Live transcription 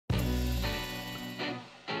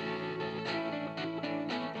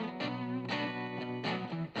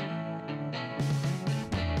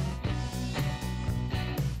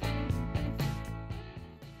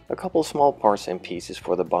A couple small parts and pieces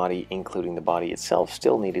for the body, including the body itself,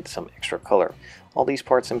 still needed some extra color. All these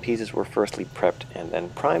parts and pieces were firstly prepped and then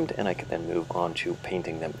primed, and I could then move on to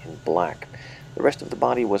painting them in black. The rest of the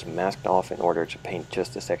body was masked off in order to paint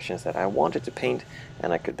just the sections that I wanted to paint,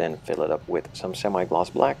 and I could then fill it up with some semi-gloss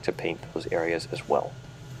black to paint those areas as well.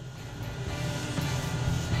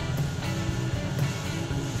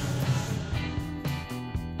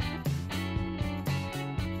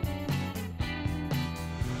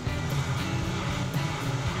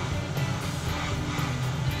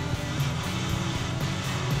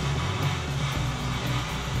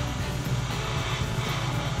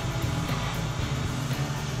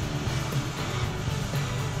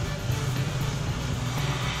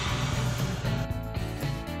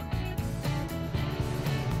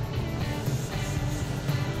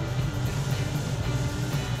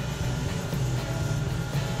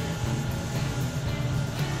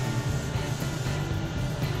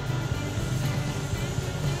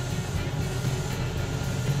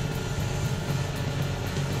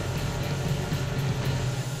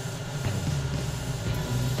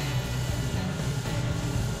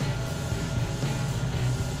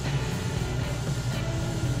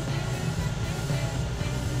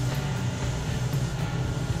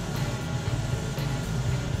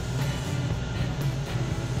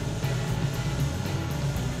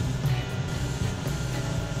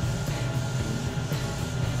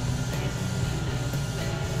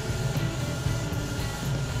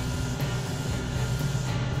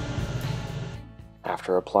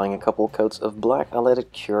 After applying a couple coats of black, I let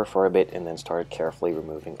it cure for a bit and then started carefully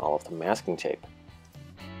removing all of the masking tape.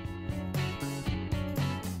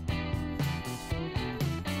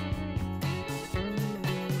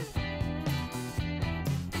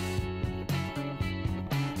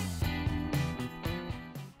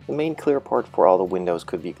 The main clear part for all the windows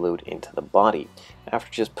could be glued into the body.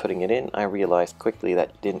 After just putting it in, I realized quickly that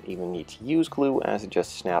you didn't even need to use glue, as it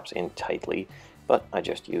just snaps in tightly, but I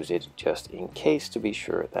just used it just in case to be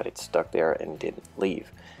sure that it stuck there and didn't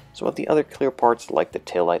leave. Some of the other clear parts, like the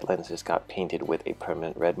taillight lenses, got painted with a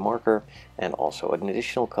permanent red marker, and also an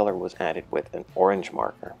additional color was added with an orange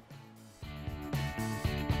marker.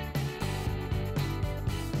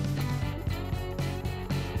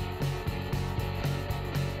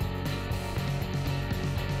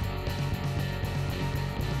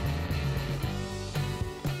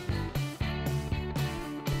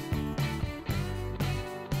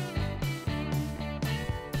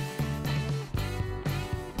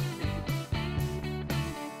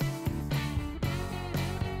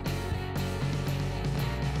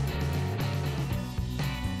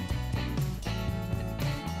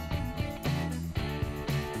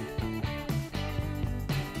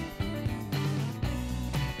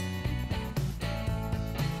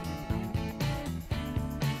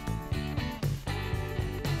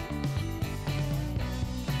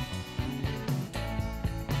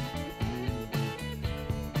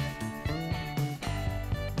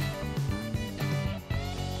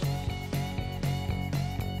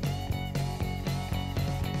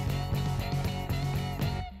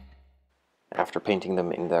 After painting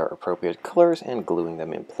them in their appropriate colors and gluing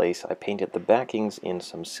them in place, I painted the backings in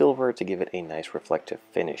some silver to give it a nice reflective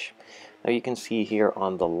finish. Now you can see here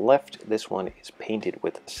on the left, this one is painted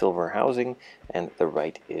with silver housing and the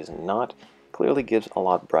right is not. Clearly gives a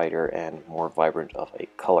lot brighter and more vibrant of a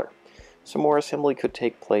color. Some more assembly could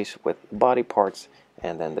take place with body parts,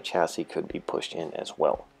 and then the chassis could be pushed in as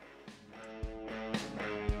well.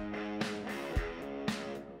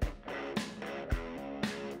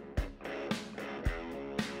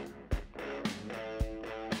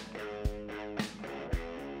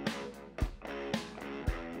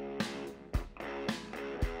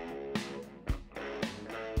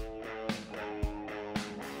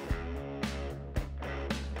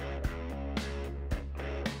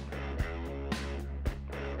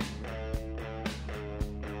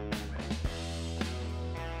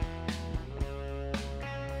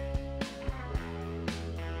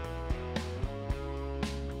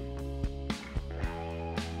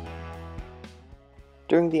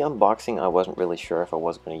 During the unboxing, I wasn't really sure if I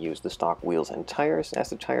was going to use the stock wheels and tires, as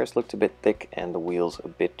the tires looked a bit thick and the wheels a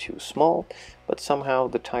bit too small, but somehow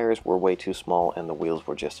the tires were way too small and the wheels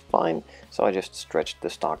were just fine, so I just stretched the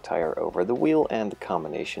stock tire over the wheel and the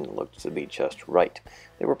combination looked to be just right.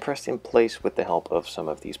 They were pressed in place with the help of some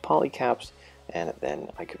of these poly caps, and then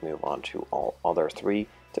I could move on to all other three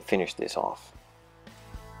to finish this off.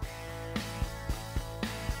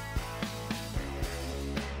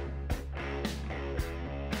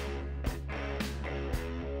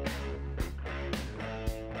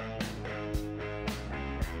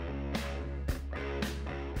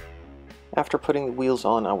 After putting the wheels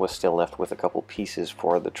on, I was still left with a couple pieces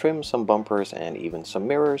for the trim, some bumpers, and even some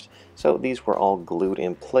mirrors, so these were all glued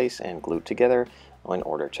in place and glued together in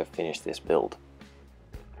order to finish this build.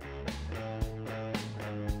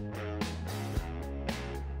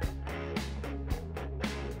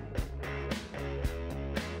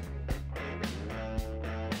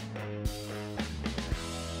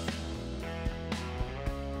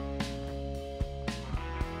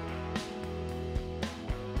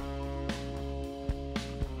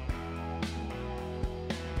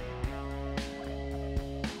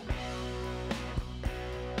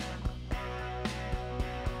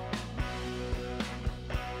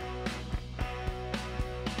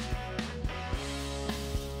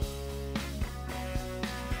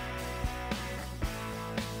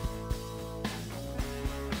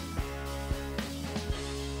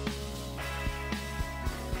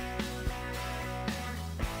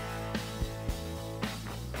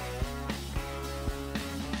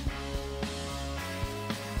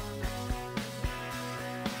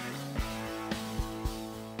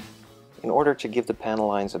 In order to give the panel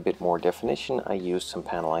lines a bit more definition, I used some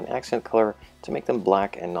Panelline accent color to make them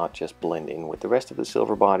black and not just blend in with the rest of the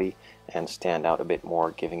silver body and stand out a bit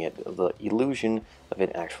more, giving it the illusion of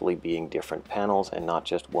it actually being different panels and not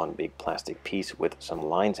just one big plastic piece with some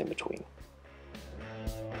lines in between.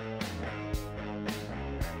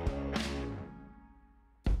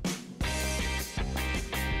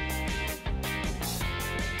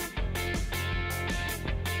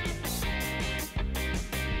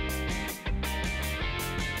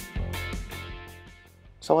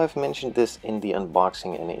 So I've mentioned this in the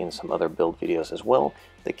unboxing and in some other build videos as well.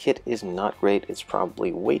 The kit is not great, it's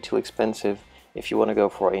probably way too expensive. If you want to go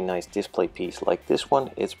for a nice display piece like this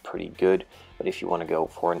one, it's pretty good. But if you want to go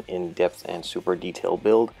for an in-depth and super detailed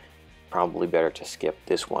build, probably better to skip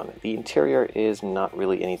this one. The interior is not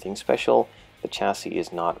really anything special, the chassis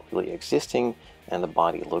is not really existing, and the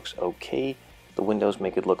body looks okay. The windows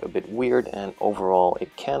make it look a bit weird, and overall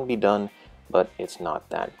it can be done, but it's not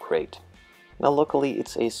that great. Now luckily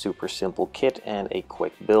it's a super simple kit and a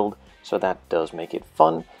quick build, so that does make it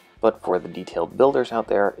fun, but for the detailed builders out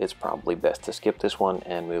there, it's probably best to skip this one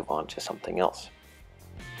and move on to something else.